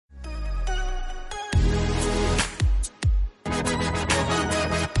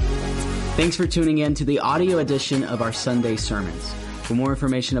Thanks for tuning in to the audio edition of our Sunday sermons. For more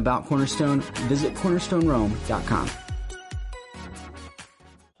information about Cornerstone, visit cornerstonerome.com.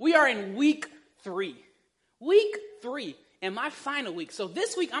 We are in week 3. Week 3, and my final week. So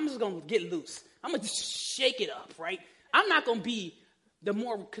this week, I'm just going to get loose. I'm going to shake it up, right? I'm not going to be the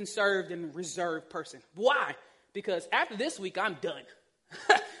more conserved and reserved person. Why? Because after this week, I'm done.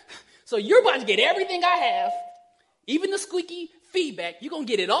 So you're about to get everything I have, even the squeaky feedback. You're going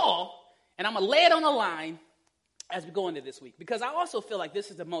to get it all, and I'm going to lay it on the line as we go into this week. Because I also feel like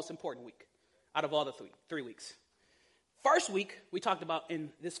this is the most important week out of all the three weeks. First week, we talked about, in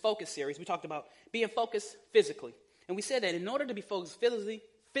this focus series, we talked about being focused physically. And we said that in order to be focused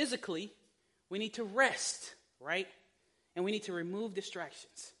physically, we need to rest, right? And we need to remove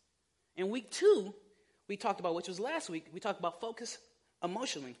distractions. In week 2, we talked about, which was last week, we talked about focus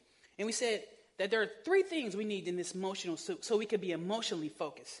emotionally. And we said that there are 3 things we need in this emotional, so we can be emotionally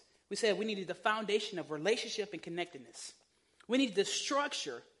focused. We said we needed the foundation of relationship and connectedness. We needed the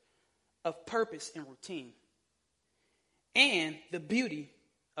structure of purpose and routine. And the beauty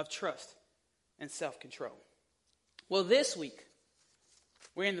of trust and self-control. Well, this week,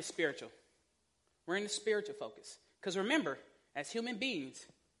 we're in the spiritual. We're in the spiritual focus. Because remember, as human beings,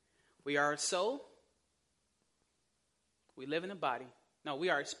 we are a soul. We live in a body. No, we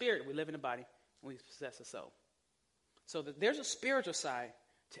are a spirit. We live in a body. And we possess a soul. So there's a spiritual side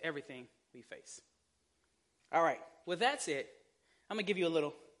to everything we face. All right. With that said, I'm going to give you a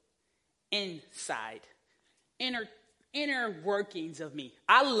little inner workings of me.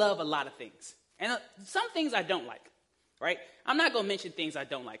 I love a lot of things. And some things I don't like, right? I'm not going to mention things I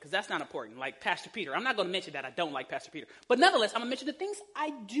don't like because that's not important. Like Pastor Peter. I'm not going to mention that I don't like Pastor Peter. But nonetheless, I'm going to mention the things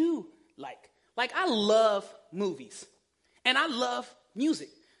I do like. Like I love movies. And I love music.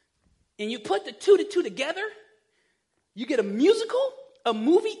 And you put the two together, you get a musical, a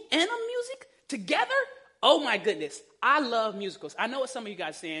movie, and a music together. Oh my goodness. I love musicals. I know what some of you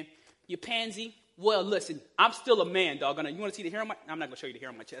guys are saying. You pansy. Well, listen, I'm still a man, doggone it. You want to see the hair on my... I'm not going to show you the hair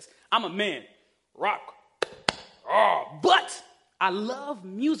on my chest. I'm a man. Rock. Oh, but I love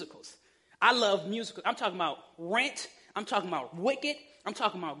musicals. I love musicals. I'm talking about Rent. I'm talking about Wicked. I'm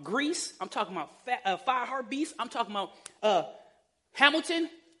talking about Grease. I'm talking about Five Heartbeats. I'm talking about Hamilton.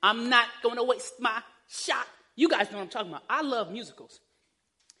 I'm not going to waste my shot. You guys know what I'm talking about. I love musicals.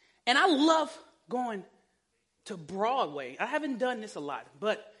 And I love going to Broadway. I haven't done this a lot,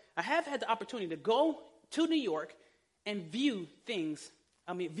 but I have had the opportunity to go to New York and view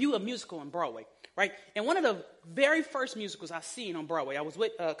a musical on Broadway, right? And one of the very first musicals I seen on Broadway, I was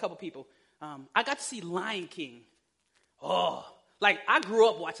with a couple people. I got to see Lion King. Oh, like I grew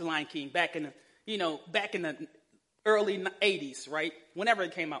up watching Lion King back in the early 80s, right? Whenever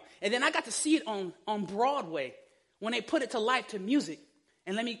it came out. And then I got to see it on Broadway when they put it to life to music.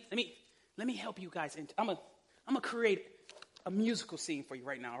 And let me help you guys. I'm gonna create a musical scene for you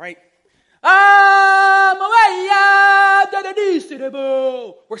right now, right?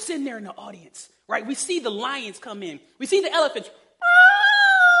 We're sitting there in the audience, right? We see the lions come in. We see the elephants.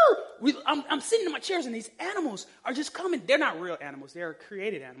 I'm sitting in my chairs and these animals are just coming. They're not real animals. They're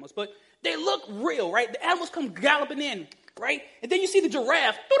created animals, but they look real, right? The animals come galloping in, right? And then you see the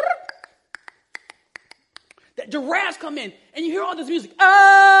giraffe. The giraffes come in and you hear all this music.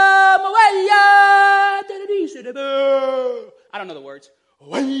 I don't know the words.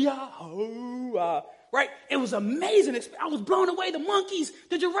 Right? It was amazing. I was blown away. The monkeys,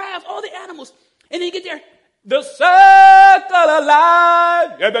 the giraffes, all the animals. And then you get there. The circle of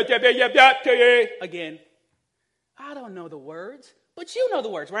life. Again. I don't know the words, but you know the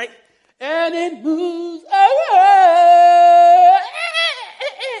words, right? And it moves away.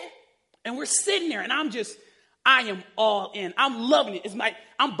 And we're sitting there and I am all in. I'm loving it. It's like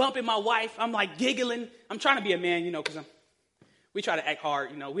I'm bumping my wife. I'm like giggling. I'm trying to be a man, because we try to act hard,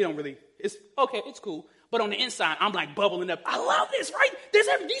 we don't really, it's okay, it's cool. But on the inside, I'm like bubbling up. I love this, right? There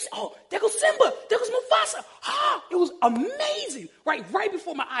goes Simba. There goes Mufasa. It was amazing, right? Right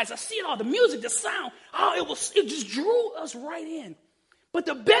before my eyes. I see it all, the music, the sound. It just drew us right in. But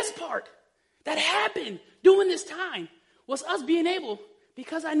the best part that happened during this time was us being able,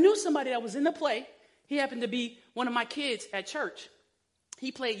 because I knew somebody that was in the play. He happened to be one of my kids at church.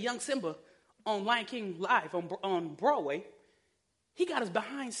 He played young Simba on Lion King Live on Broadway. He got us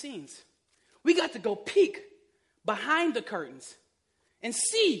behind scenes. We got to go peek behind the curtains and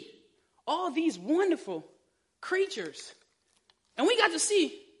see all these wonderful creatures. And we got to see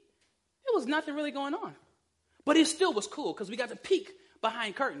it was nothing really going on. But it still was cool because we got to peek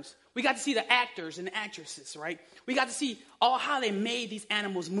behind curtains. We got to see the actors and the actresses, right? We got to see all how they made these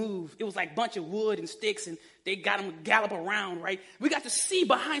animals move. It was like a bunch of wood and sticks, and they got them to gallop around, right? We got to see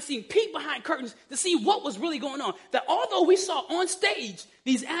peek behind curtains to see what was really going on. That although we saw on stage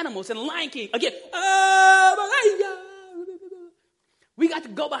these animals and Lion King, again, we got to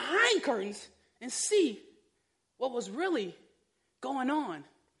go behind curtains and see what was really going on.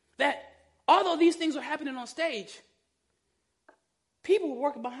 That although these things were happening on stage, people were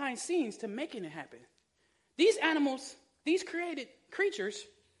working behind scenes to making it happen. These animals, these created creatures,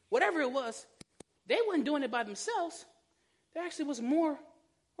 whatever it was, they weren't doing it by themselves. There actually was more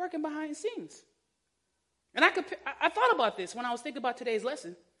working behind scenes. And I thought about this when I was thinking about today's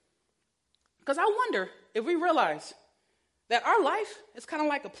lesson, because I wonder if we realize that our life is kind of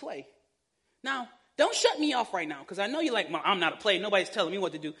like a play. Now, don't shut me off right now, because I know you're like, I'm not a play. Nobody's telling me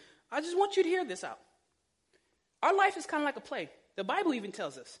what to do. I just want you to hear this out. Our life is kind of like a play. The Bible even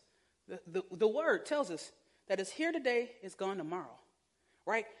tells us, the word tells us that it's here today, it's gone tomorrow,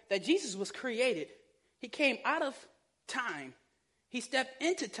 right? That Jesus was created. He came out of time. He stepped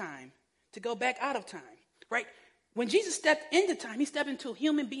into time to go back out of time, right? When Jesus stepped into time, he stepped into a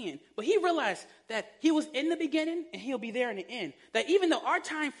human being. But he realized that he was in the beginning and he'll be there in the end. That even though our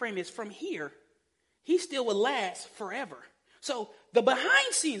time frame is from here, he still will last forever. So the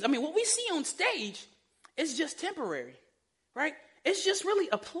behind scenes, what we see on stage is just temporary, right? It's just really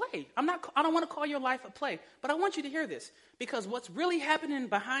a play. I don't want to call your life a play, but I want you to hear this, because what's really happening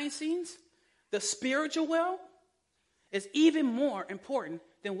behind scenes, the spiritual world, is even more important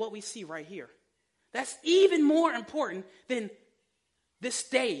than what we see right here. That's even more important than this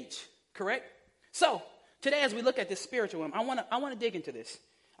stage, correct? So today, as we look at this spiritual realm, I want to dig into this.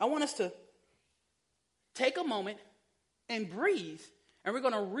 I want us to take a moment and breathe, and we're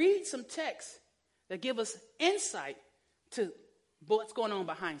going to read some texts that give us insight to what's going on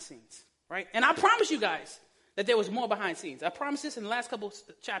behind scenes, right? And I promise you guys that there was more behind scenes. I promised this in the last couple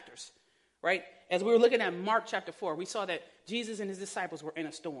chapters, right? As we were looking at Mark chapter 4, we saw that Jesus and his disciples were in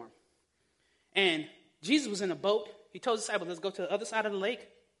a storm. And Jesus was in a boat. He told his disciples, let's go to the other side of the lake.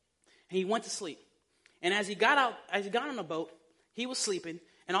 And he went to sleep. And as he got on the boat, he was sleeping.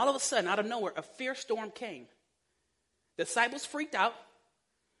 And all of a sudden, out of nowhere, a fierce storm came. The disciples freaked out.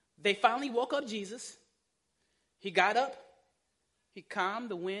 They finally woke up Jesus. He got up. He calmed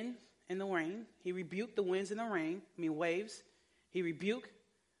the wind and the rain. He rebuked the winds and the waves. He rebuked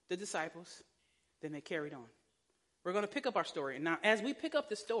the disciples. Then they carried on. We're going to pick up our story. And now, as we pick up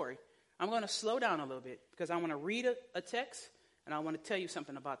the story, I'm going to slow down a little bit because I want to read a text and I want to tell you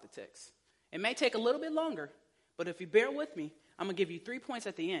something about the text. It may take a little bit longer, but if you bear with me, I'm going to give you 3 points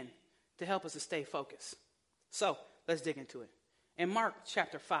at the end to help us to stay focused. So let's dig into it. In Mark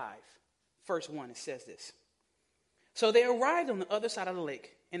chapter 5, verse 1, it says this. So they arrived on the other side of the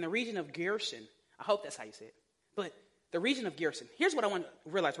lake in the region of Gerson. I hope that's how you say it. But the region of Gerson. Here's what I want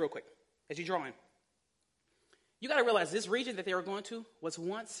to realize real quick as you draw in. You got to realize this region that they were going to was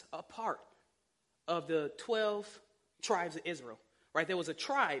once a part of the 12 tribes of Israel, right? There was a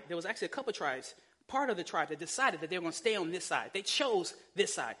tribe, there was actually a couple tribes, part of the tribe that decided that they were going to stay on this side. They chose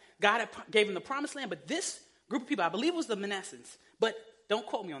this side. God gave them the promised land, but this group of people, I believe it was the Manassans, but don't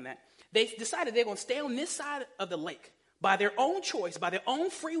quote me on that. They decided they're going to stay on this side of the lake. By their own choice, by their own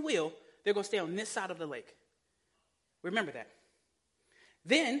free will, they're going to stay on this side of the lake. Remember that.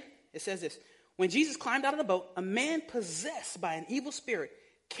 Then, it says this. When Jesus climbed out of the boat, a man possessed by an evil spirit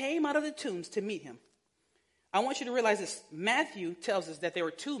came out of the tombs to meet him. I want you to realize this. Matthew tells us that there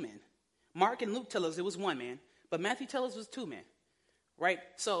were 2 men. Mark and Luke tell us it was 1 man, but Matthew tells us it was 2 men, right?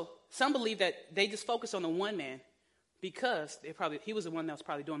 So some believe that they just focused on the 1 man because he was the one that was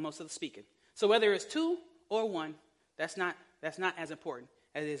probably doing most of the speaking. So whether it's 2 or 1, that's not as important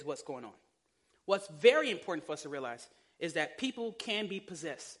as it is what's going on. What's very important for us to realize is that people can be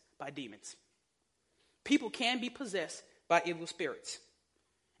possessed by demons. People can be possessed by evil spirits.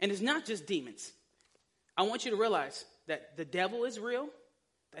 And it's not just demons. I want you to realize that the devil is real,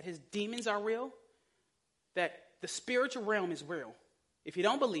 that his demons are real, that the spiritual realm is real. If you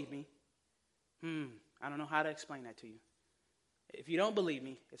don't believe me, I don't know how to explain that to you. If you don't believe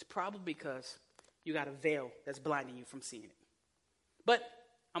me, it's probably because you got a veil that's blinding you from seeing it. But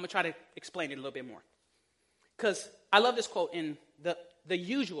I'm going to try to explain it a little bit more. Because I love this quote in The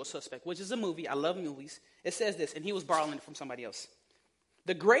Usual Suspect, which is a movie. I love movies. It says this, and he was borrowing it from somebody else.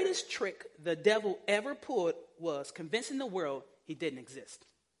 The greatest trick the devil ever pulled was convincing the world he didn't exist.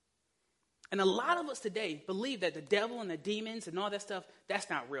 And a lot of us today believe that the devil and the demons and all that stuff, that's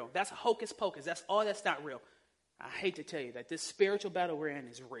not real. That's a hocus pocus. That's not real. I hate to tell you that this spiritual battle we're in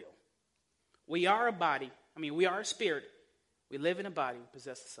is real. We are a body. We are a spirit. We live in a body, we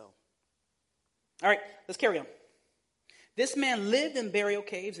possess a soul. All right, let's carry on. This man lived in burial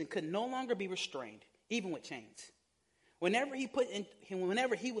caves and could no longer be restrained, even with chains. Whenever he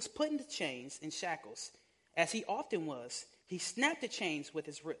was put into chains and shackles, as he often was, he snapped the chains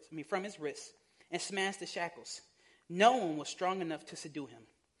from his wrists and smashed the shackles. No one was strong enough to subdue him.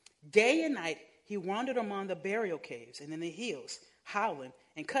 Day and night he wandered among the burial caves and in the hills, howling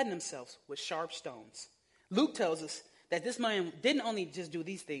and cutting himself with sharp stones. Luke tells us that this man didn't only just do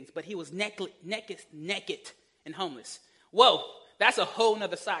these things, but he was naked and homeless. Whoa, that's a whole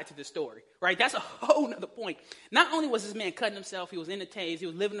nother side to the story, right? That's a whole nother point. Not only was this man cutting himself, he was in the caves, he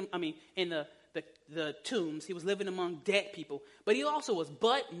was living, in the tombs, he was living among dead people, but he also was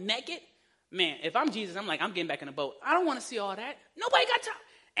butt naked. Man, if I'm Jesus, I'm getting back in the boat. I don't want to see all that. Nobody got time.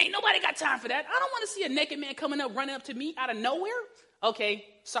 Ain't nobody got time for that. I don't want to see a naked man running up to me out of nowhere. Okay,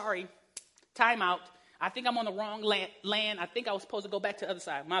 sorry. Time out. I think I'm on the wrong land. I think I was supposed to go back to the other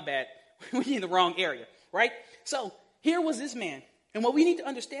side. My bad. We're in the wrong area, right? So here was this man. And what we need to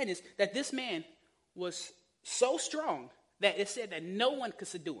understand is that this man was so strong that it said that no one could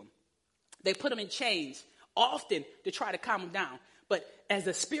subdue him. They put him in chains often to try to calm him down. But as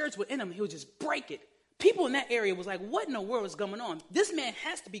the spirits were in him, he would just break it. People in that area was like, what in the world is going on? This man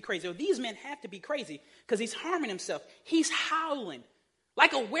has to be crazy, or these men have to be crazy, because he's harming himself. He's howling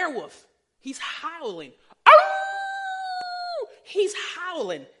like a werewolf. He's howling. Oh! He's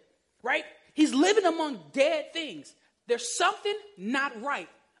howling, right? He's living among dead things. There's something not right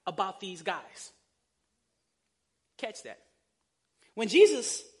about these guys. Catch that. When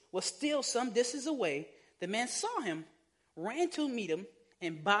Jesus was still some distance away, the man saw him, ran to meet him,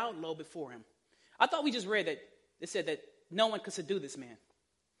 and bowed low before him. I thought we just read that it said that no one could subdue this man.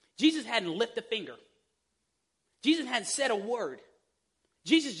 Jesus hadn't lifted a finger. Jesus hadn't said a word.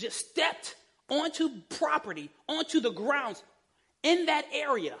 Jesus just stepped onto property, onto the grounds in that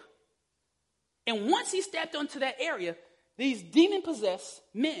area. And once he stepped onto that area, these demon-possessed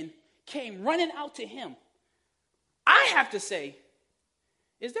men came running out to him. I have to say,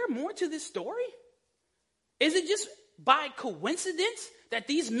 is there more to this story? Is it just by coincidence that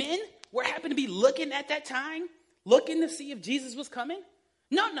these men were happened to be looking at that time, looking to see if Jesus was coming?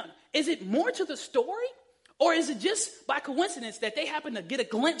 No. Is it more to the story? Or is it just by coincidence that they happened to get a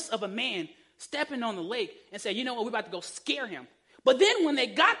glimpse of a man stepping on the lake and say, you know what, we're about to go scare him. But then when they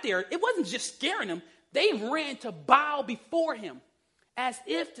got there, it wasn't just scaring him. They ran to bow before him as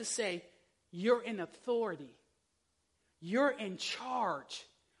if to say, you're in authority. You're in charge.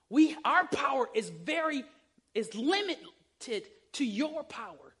 Our power is limited to your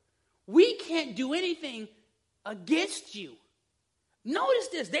power. We can't do anything against you. Notice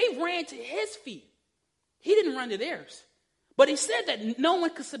this. They ran to his feet. He didn't run to theirs. But he said that no one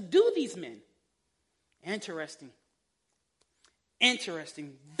could subdue these men. Interesting.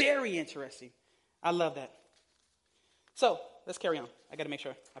 Very interesting. I love that. So, let's carry on. I got to make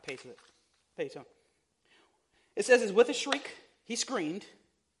sure I pay attention. It says, with a shriek, he screamed,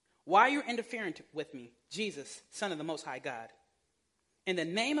 why are you interfering with me, Jesus, Son of the Most High God? In the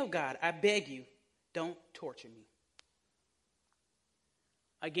name of God, I beg you, don't torture me.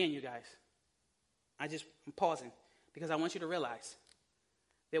 Again, you guys, I'm pausing because I want you to realize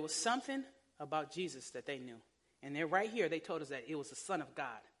there was something about Jesus that they knew. And they're right here, they told us that it was the Son of God.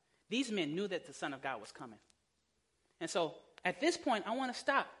 These men knew that the Son of God was coming. And so at this point, I want to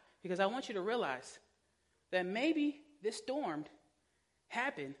stop because I want you to realize that maybe this storm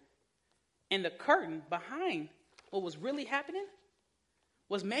happened and the curtain behind what was really happening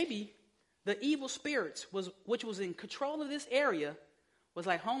was maybe the evil spirits which was in control of this area was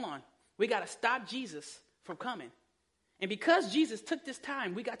like, hold on, we got to stop Jesus from coming. And because Jesus took this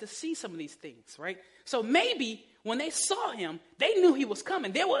time, we got to see some of these things, right? So maybe when they saw him, they knew he was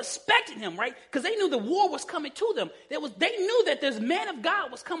coming. They were expecting him, right? Because they knew the war was coming to them. They knew that this man of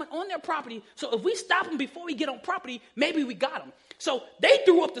God was coming on their property. So if we stop him before we get on property, maybe we got him. So they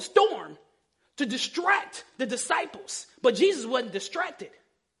threw up the storm to distract the disciples. But Jesus wasn't distracted.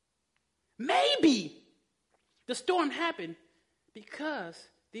 Maybe the storm happened because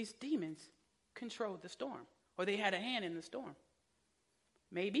these demons controlled the storm. Or they had a hand in the storm.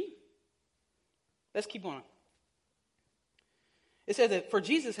 Maybe. Let's keep on. It says that for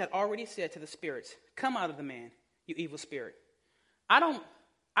Jesus had already said to the spirits, come out of the man, you evil spirit. I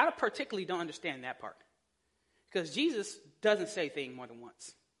particularly don't understand that part. Because Jesus doesn't say things more than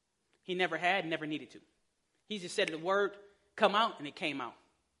once. He never had, never needed to. He just said the word, come out, and it came out.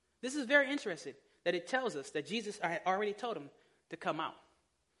 This is very interesting that it tells us that Jesus had already told him to come out.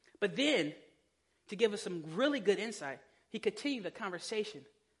 But then, to give us some really good insight, he continued the conversation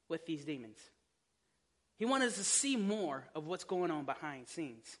with these demons. He wanted us to see more of what's going on behind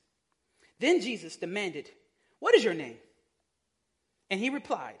scenes. Then Jesus demanded, "What is your name?" And he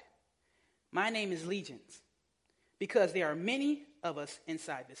replied, "My name is Legions, because there are many of us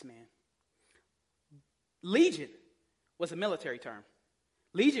inside this man." Legion was a military term.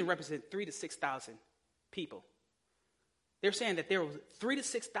 Legion represented 3,000 to 6,000 people. They're saying that there was 3,000 to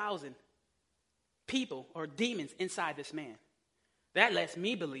 6,000 people or demons inside this man. That lets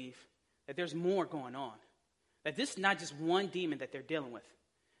me believe that there's more going on. That this is not just one demon that they're dealing with.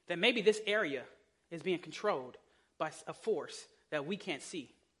 That maybe this area is being controlled by a force that we can't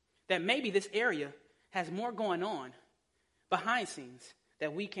see. That maybe this area has more going on behind scenes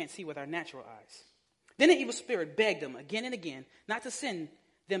that we can't see with our natural eyes. Then the evil spirit begged them again and again not to send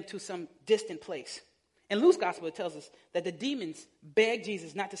them to some distant place. In Luke's gospel, it tells us that the demons begged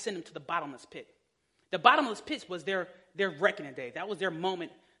Jesus not to send them to the bottomless pit. The bottomless pit was their reckoning day. That was their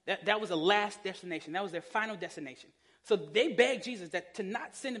moment. That was the last destination. That was their final destination. So they begged Jesus that to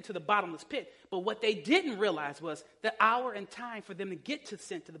not send them to the bottomless pit. But what they didn't realize was the hour and time for them to get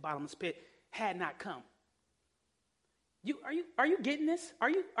sent to the bottomless pit had not come. Are you getting this? Are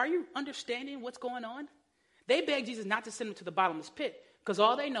you understanding what's going on? They begged Jesus not to send them to the bottomless pit because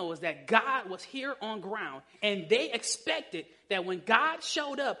all they know is that God was here on ground, and they expected that when God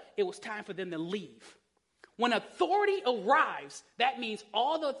showed up, it was time for them to leave. When authority arrives, that means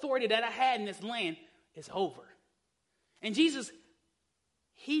all the authority that I had in this land is over. And Jesus,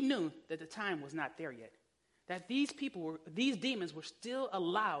 he knew that the time was not there yet. That these demons were still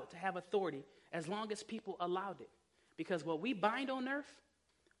allowed to have authority as long as people allowed it. Because what we bind on earth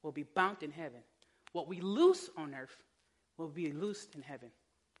will be bound in heaven. What we loose on earth will be loosed in heaven.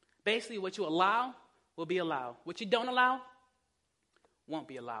 Basically, what you allow will be allowed. What you don't allow won't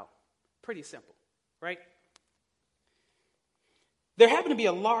be allowed. Pretty simple, right? There happened to be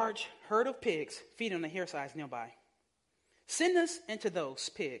a large herd of pigs feeding on the hillsides nearby. "Send us into those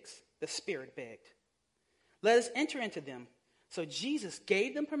pigs," the spirit begged. "Let us enter into them." So Jesus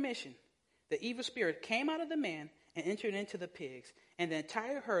gave them permission. The evil spirit came out of the man and entered into the pigs, and the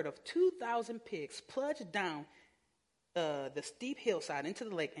entire herd of 2,000 pigs plunged down the steep hillside into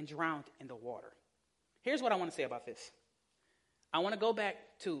the lake and drowned in the water. Here's what I want to say about this. I want to go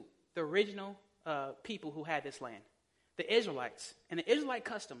back to the original people who had this land, the Israelites. And the Israelite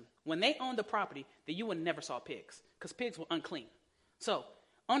custom, when they owned the property, that you would never saw pigs because pigs were unclean. So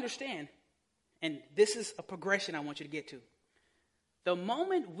understand, and this is a progression I want you to get to. The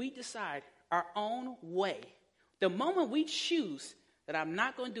moment we decide our own way, the moment we choose that I'm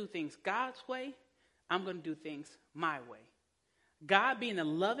not going to do things God's way, I'm going to do things my way. God being the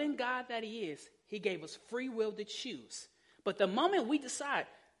loving God that he is, he gave us free will to choose. But the moment we decide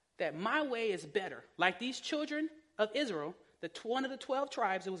that my way is better, like these children of Israel, one of the 12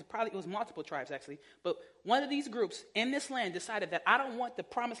 tribes, it was multiple tribes actually, but one of these groups in this land decided that I don't want the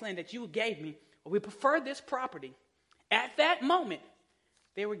promised land that you gave me, or we prefer this property. At that moment,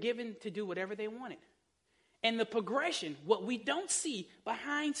 they were given to do whatever they wanted. And the progression, what we don't see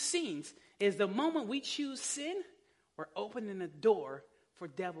behind scenes, is the moment we choose sin, we're opening the door for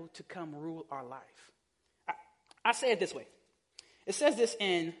devil to come rule our life. I say it this way. It says this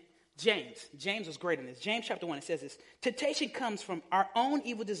in James. James was great in this. James chapter 1, it says this: "Temptation comes from our own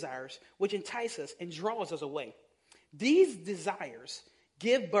evil desires, which entice us and draws us away. These desires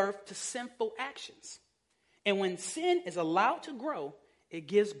give birth to sinful actions. And when sin is allowed to grow, it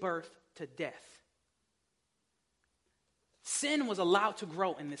gives birth to death." Sin was allowed to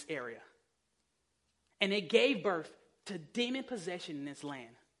grow in this area. And it gave birth to demon possession in this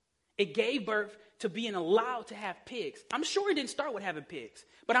land. It gave birth to being allowed to have pigs. I'm sure it didn't start with having pigs,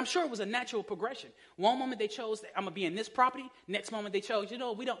 but I'm sure it was a natural progression. One moment they chose, I'm going to be in this property. Next moment they chose,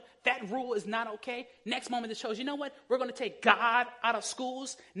 that rule is not okay. Next moment they chose, we're going to take God out of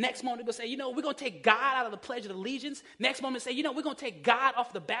schools. Next moment they're going to say, we're going to take God out of the Pledge of Allegiance. Next moment they say, we're going to take God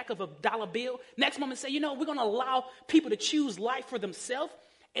off the back of a dollar bill. Next moment they say, we're going to allow people to choose life for themselves.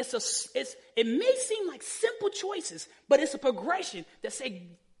 It may seem like simple choices, but it's a progression that say,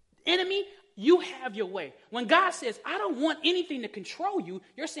 enemy, you have your way. When God says, I don't want anything to control you,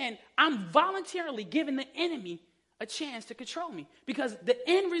 you're saying, I'm voluntarily giving the enemy a chance to control me, because the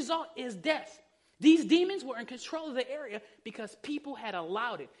end result is death. These demons were in control of the area because people had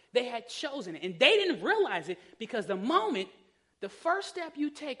allowed it. They had chosen it, and they didn't realize it, because the first step you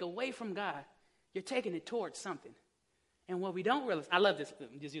take away from God, you're taking it towards something. And what we don't realize, I love this,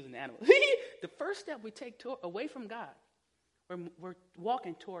 I'm just using the animal. The first step we take away from God, we're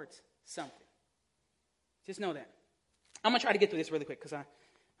walking towards something. Just know that. I'm going to try to get through this really quick because I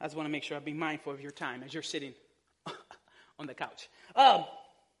just want to make sure I be mindful of your time as you're sitting on the couch.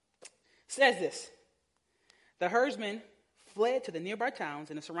 Says this: The herdsmen fled to the nearby towns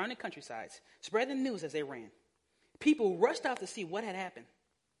and the surrounding countrysides, spreading the news as they ran. People rushed out to see what had happened.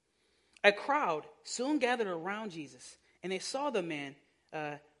 A crowd soon gathered around Jesus, and they saw the man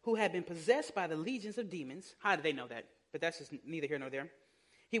who had been possessed by the legions of demons. How did they know that? But that's just neither here nor there.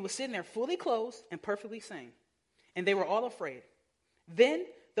 He was sitting there fully clothed and perfectly sane, and they were all afraid. Then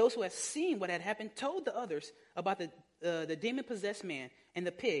those who had seen what had happened told the others about the demon-possessed man and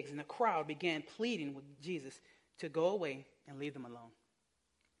the pigs, and the crowd began pleading with Jesus to go away and leave them alone.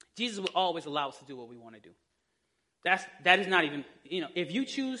 Jesus will always allow us to do what we want to do. That is not even, if you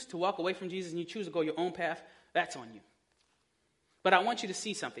choose to walk away from Jesus and you choose to go your own path, that's on you. But I want you to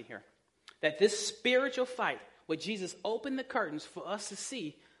see something here. That this spiritual fight, where Jesus opened the curtains for us to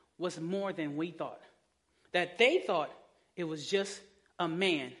see, was more than we thought. That they thought it was just a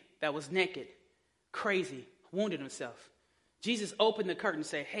man that was naked, crazy, wounded himself. Jesus opened the curtain and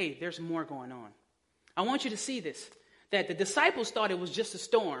said, hey, there's more going on. I want you to see this. That the disciples thought it was just a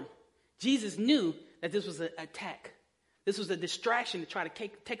storm. Jesus knew that this was an attack. This was a distraction to try to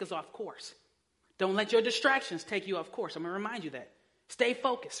take us off course. Don't let your distractions take you off course. I'm going to remind you that. Stay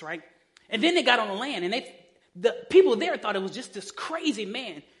focused, right? And then they got on the land, and the people there thought it was just this crazy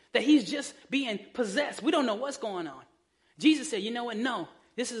man, that he's just being possessed. We don't know what's going on. Jesus said, you know what? No,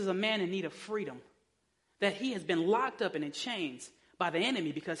 this is a man in need of freedom. That he has been locked up and in chains by the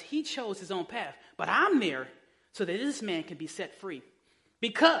enemy because he chose his own path. But I'm there so that this man can be set free.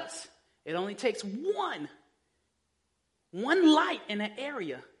 Because it only takes one light in an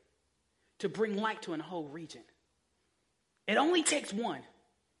area to bring light to a whole region. It only takes one.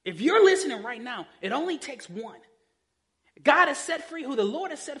 If you're listening right now, it only takes one. God has set free. Who the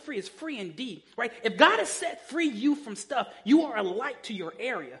Lord has set free is free indeed, right? If God has set free you from stuff, you are a light to your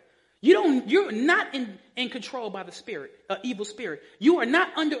area. You're not in control by the spirit, evil spirit. You are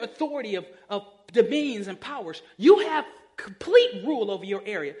not under authority of dominions and powers. You have complete rule over your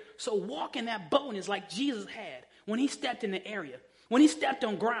area. So walk in that boldness like Jesus had when he stepped in the area, when he stepped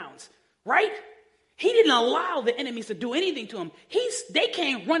on grounds, right? He didn't allow the enemies to do anything to him. They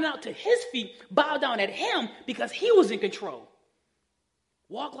came running out to his feet, bow down at him because he was in control.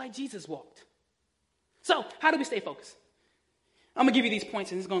 Walk like Jesus walked. So how do we stay focused? I'm going to give you these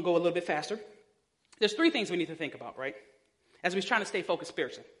points, and it's going to go a little bit faster. There's 3 things we need to think about, right? As we're trying to stay focused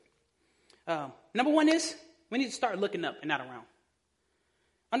spiritually. Number 1 is we need to start looking up and not around.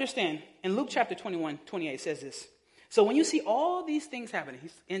 Understand, in Luke chapter 21:28 says this. So when you see all these things happening,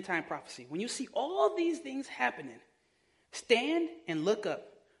 end time prophecy, when you see all these things happening, stand and look up,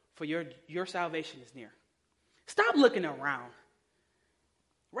 for your salvation is near. Stop looking around,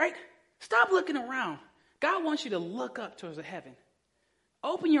 right? Stop looking around. God wants you to look up towards the heaven.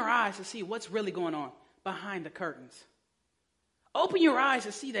 Open your eyes to see what's really going on behind the curtains. Open your eyes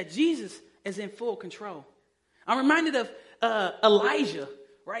to see that Jesus is in full control. I'm reminded of Elijah,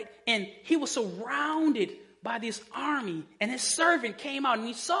 right? And he was surrounded by this army, and his servant came out, and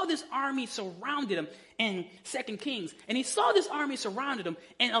he saw this army surrounded him in 2 Kings. And he saw this army surrounded him,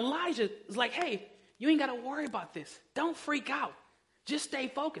 and Elijah was like, hey, you ain't got to worry about this. Don't freak out. Just stay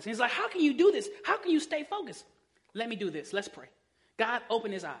focused. And he's like, how can you do this? How can you stay focused? Let me do this. Let's pray. God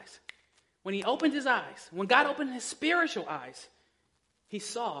opened his eyes. When he opened his eyes, when God opened his spiritual eyes, he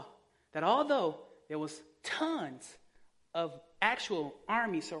saw that although there was tons of actual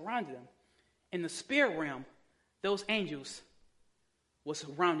armies surrounding him, in the spirit realm, those angels were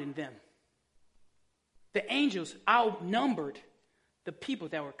surrounding them. The angels outnumbered the people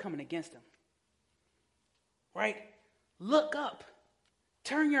that were coming against them. Right? Look up.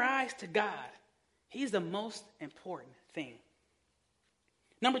 Turn your eyes to God. He's the most important thing.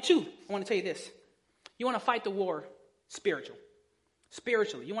 Number 2, I want to tell you this. You want to fight the war spiritually.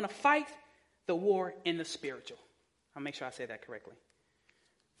 You want to fight the war in the spiritual. I'll make sure I say that correctly.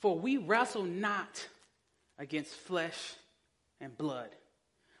 For we wrestle not against flesh and blood.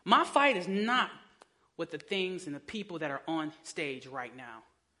 My fight is not with the things and the people that are on stage right now.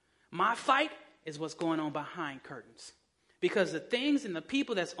 My fight is what's going on behind curtains. Because the things and the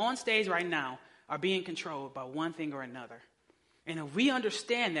people that's on stage right now are being controlled by one thing or another. And if we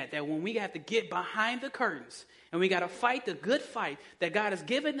understand that when we have to get behind the curtains and we got to fight the good fight that God has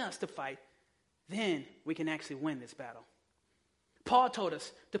given us to fight, then we can actually win this battle. Paul told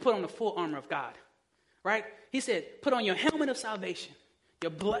us to put on the full armor of God, right? He said, put on your helmet of salvation, your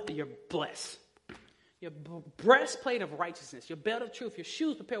blessed, your breastplate of righteousness, your belt of truth, your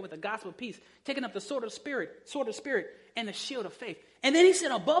shoes prepared with the gospel of peace, taking up the sword of spirit, and the shield of faith. And then he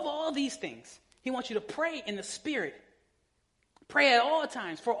said, above all these things, he wants you to pray in the spirit. Pray at all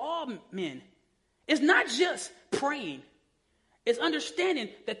times for all men. It's not just praying. It's understanding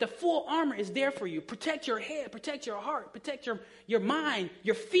that the full armor is there for you. Protect your head, protect your heart, protect your mind,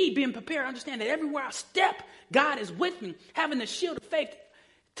 your feet, being prepared. Understand that everywhere I step, God is with me. Having the shield of faith,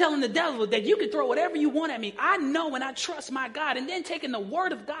 telling the devil that you can throw whatever you want at me. I know and I trust my God. And then taking the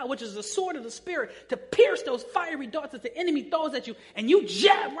word of God, which is the sword of the Spirit, to pierce those fiery darts that the enemy throws at you, and you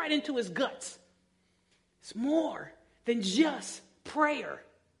jab right into his guts. It's more than just prayer.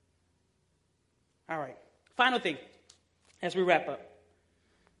 All right, final thing. As we wrap up,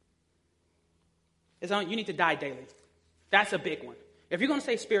 you need to die daily. That's a big one. If you're going to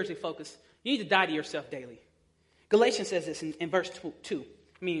stay spiritually focused, you need to die to yourself daily. Galatians says this in verse 2.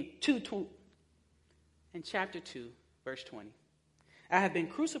 In chapter 2, verse 20. I have been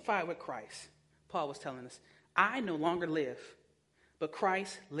crucified with Christ. Paul was telling us, I no longer live, but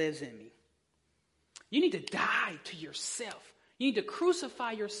Christ lives in me. You need to die to yourself. You need to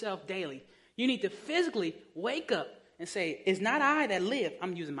crucify yourself daily. You need to physically wake up and say, it's not I that live.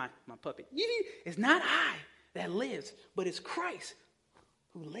 I'm using my puppet. It's not I that lives, but it's Christ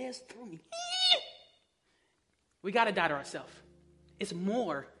who lives through me. We got to die to ourselves. It's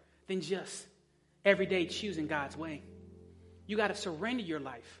more than just every day choosing God's way. You got to surrender your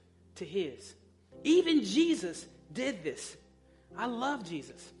life to his. Even Jesus did this. I love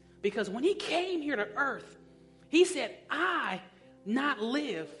Jesus because when he came here to earth, he said, I not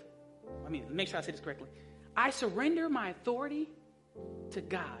live. Make sure I say this correctly. I surrender my authority to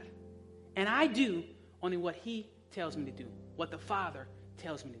God, and I do only what he tells me to do, what the Father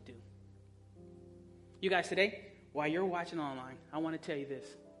tells me to do. You guys, today, while you're watching online, I want to tell you this.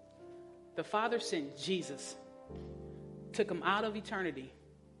 The Father sent Jesus, took him out of eternity,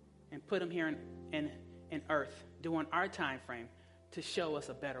 and put him here in earth during our time frame to show us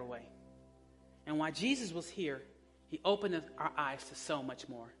a better way. And while Jesus was here, he opened our eyes to so much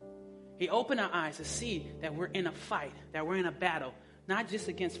more. He opened our eyes to see that we're in a fight, that we're in a battle, not just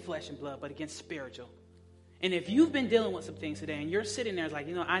against flesh and blood, but against spiritual. And if you've been dealing with some things today and you're sitting there like,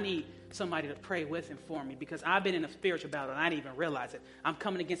 I need somebody to pray with and for me because I've been in a spiritual battle and I didn't even realize it. I'm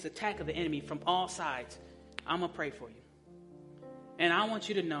coming against the attack of the enemy from all sides. I'm going to pray for you. And I want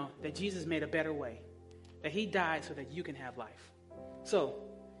you to know that Jesus made a better way, that he died so that you can have life. So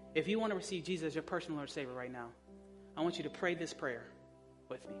if you want to receive Jesus as your personal Lord and Savior right now, I want you to pray this prayer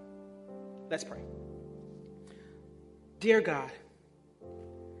with me. Let's pray. Dear God,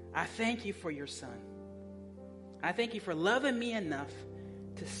 I thank you for your son. I thank you for loving me enough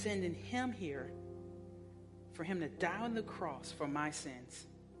to send in him here for him to die on the cross for my sins.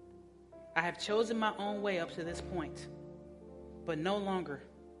 I have chosen my own way up to this point, but no longer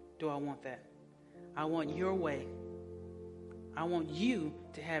do I want that. I want your way. I want you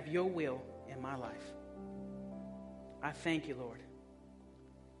to have your will in my life. I thank you, Lord.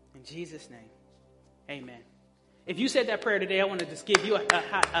 In Jesus' name, amen. If you said that prayer today, I want to just give you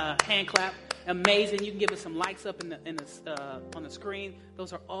a hand clap. Amazing. You can give us some likes up on the screen.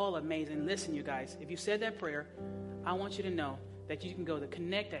 Those are all amazing. Listen, you guys, if you said that prayer, I want you to know that you can go to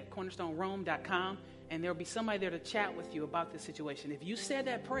connect@cornerstonerome.com, and there'll be somebody there to chat with you about this situation. If you said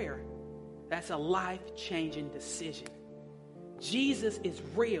that prayer, that's a life-changing decision. Jesus is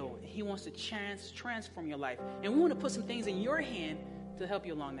real. He wants to transform your life. And we want to put some things in your hand to help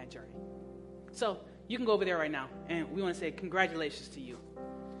you along that journey. So you can go over there right now, and we want to say congratulations to you.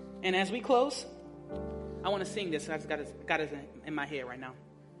 And as we close, I want to sing this. I just got it in my head right now.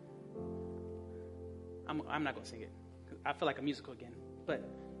 I'm not going to sing it. I feel like a musical again. But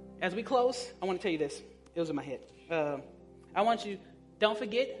as we close, I want to tell you this. It was in my head. Don't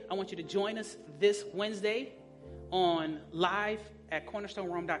forget, I want you to join us this Wednesday on live at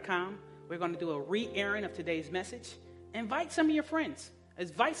cornerstonerome.com. We're going to do a re-airing of today's message. Invite some of your friends.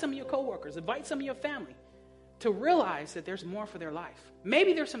 Invite some of your coworkers. Invite some of your family to realize that there's more for their life.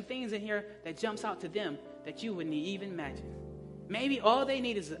 Maybe there's some things in here that jumps out to them that you wouldn't even imagine. Maybe all they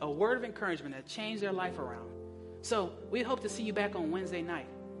need is a word of encouragement to change their life around. So we hope to see you back on Wednesday night.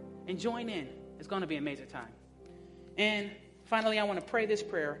 And join in. It's going to be an amazing time. And finally, I want to pray this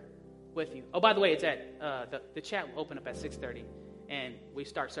prayer with you. Oh, by the way, it's at the chat will open up at 6:30, and we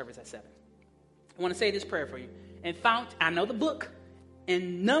start service at 7. I want to say this prayer for you. And I know the book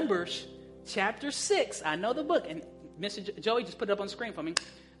in Numbers chapter 6. I know the book, and Mr. Joey just put it up on the screen for me.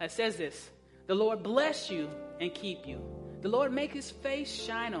 It says this: the Lord bless you and keep you. The Lord make his face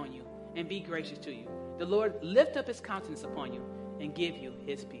shine on you and be gracious to you. The Lord lift up his countenance upon you and give you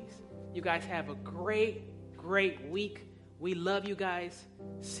his peace. You guys have a great, great week. We love you guys.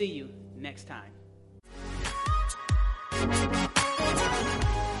 See you next time.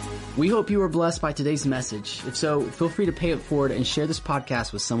 We hope you were blessed by today's message. If so, feel free to pay it forward and share this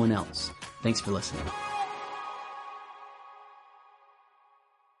podcast with someone else. Thanks for listening.